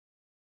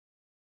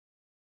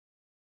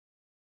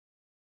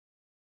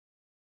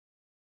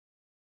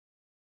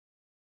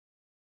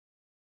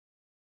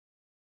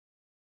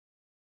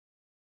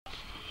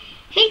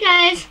Hey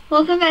guys,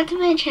 welcome back to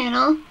my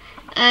channel.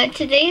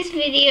 Today's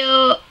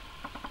video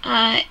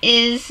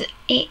is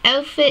a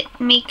outfit,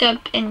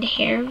 makeup, and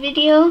hair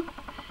video.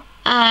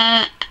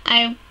 I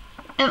am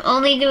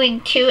only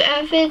doing 2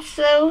 outfits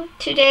though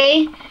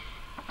today.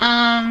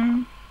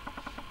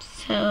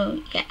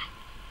 So yeah.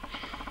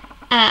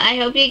 I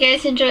hope you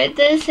guys enjoyed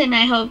this, and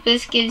I hope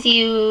this gives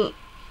you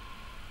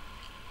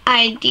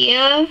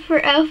idea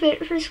for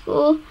outfit for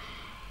school.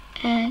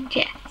 And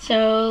yeah,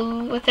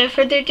 so without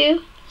further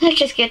ado, let's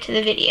just get to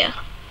the video.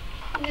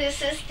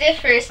 This is the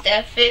first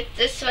outfit.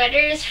 The sweater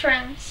is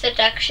from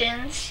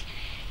Seductions.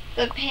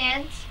 The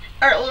pants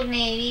are Old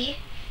Navy.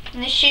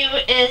 And the shoe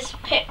is,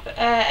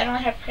 I don't know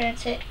how to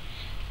pronounce it,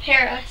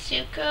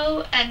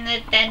 Parasuco and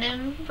the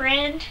Denim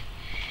brand.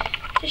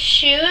 The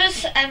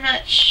shoes I'm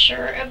not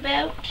sure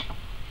about.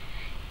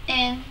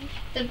 And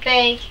the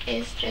bag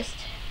is just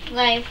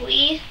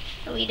Lively,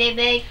 a Weeday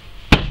bag.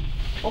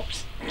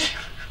 Oops.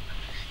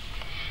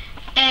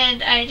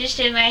 And I just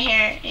did my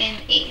hair in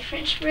a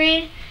French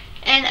braid,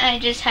 and I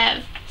just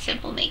have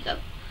simple makeup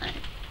on.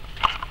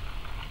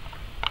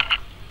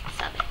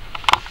 Stop it.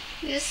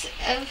 This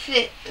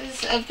outfit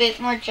is a bit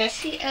more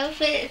dressy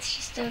outfit. It's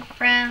just a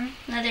brown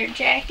leather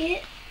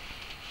jacket.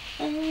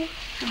 I'm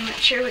not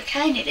sure what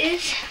kind it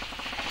is.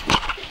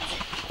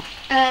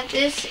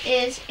 This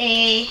is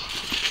a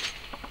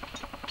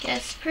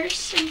Guess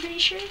purse, I'm pretty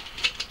sure.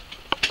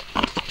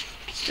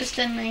 It's just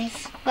a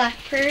nice black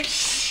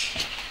purse.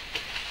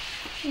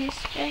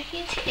 This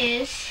jacket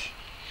is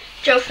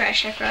Joe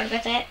Fresh, I forgot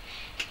about that.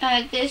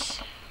 This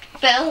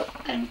belt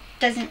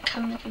doesn't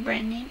come with a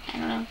brand name, I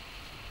don't know.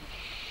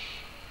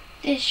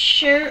 This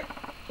shirt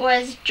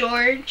was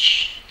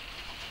George,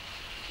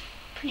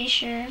 pretty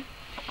sure.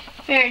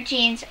 Pair of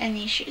jeans, and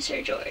these shoes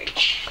are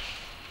George.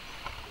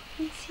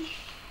 Let's see.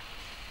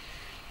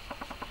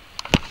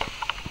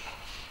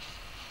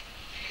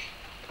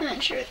 I'm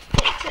not sure what the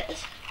tag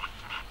says.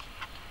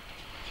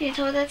 Can you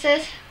tell what that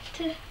says?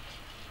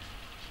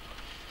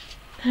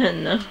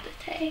 No. The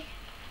tag.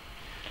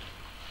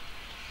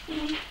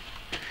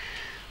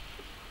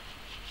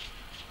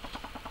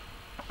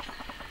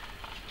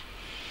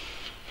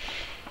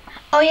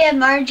 Oh yeah,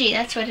 Margie,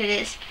 that's what it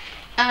is.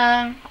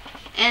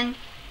 And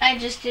I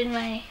just did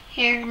my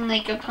hair in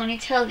like a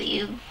ponytail that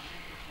you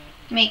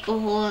make a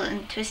hole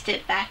and twist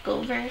it back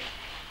over.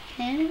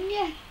 And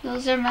yeah,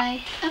 those are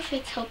my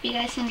outfits. Hope you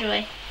guys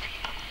enjoy.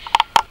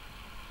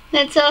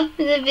 That's all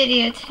for the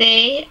video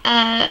today.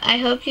 I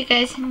hope you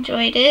guys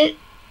enjoyed it.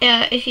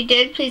 If you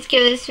did, please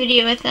give this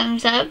video a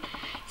thumbs up.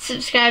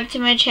 Subscribe to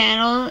my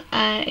channel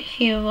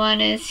if you want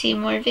to see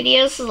more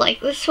videos like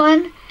this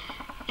one.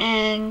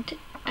 And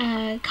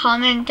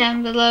comment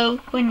down below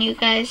when you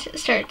guys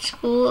start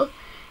school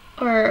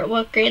or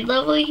what grade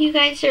level you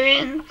guys are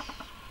in.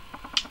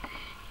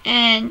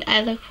 And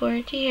I look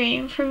forward to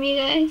hearing from you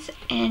guys.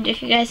 And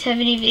if you guys have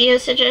any video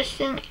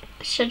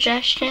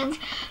suggestions,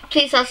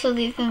 please also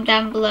leave them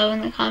down below in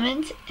the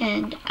comments,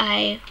 and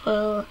I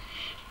will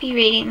be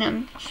reading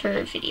them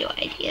for video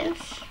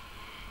ideas.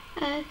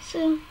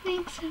 So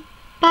thanks.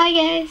 Bye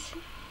guys.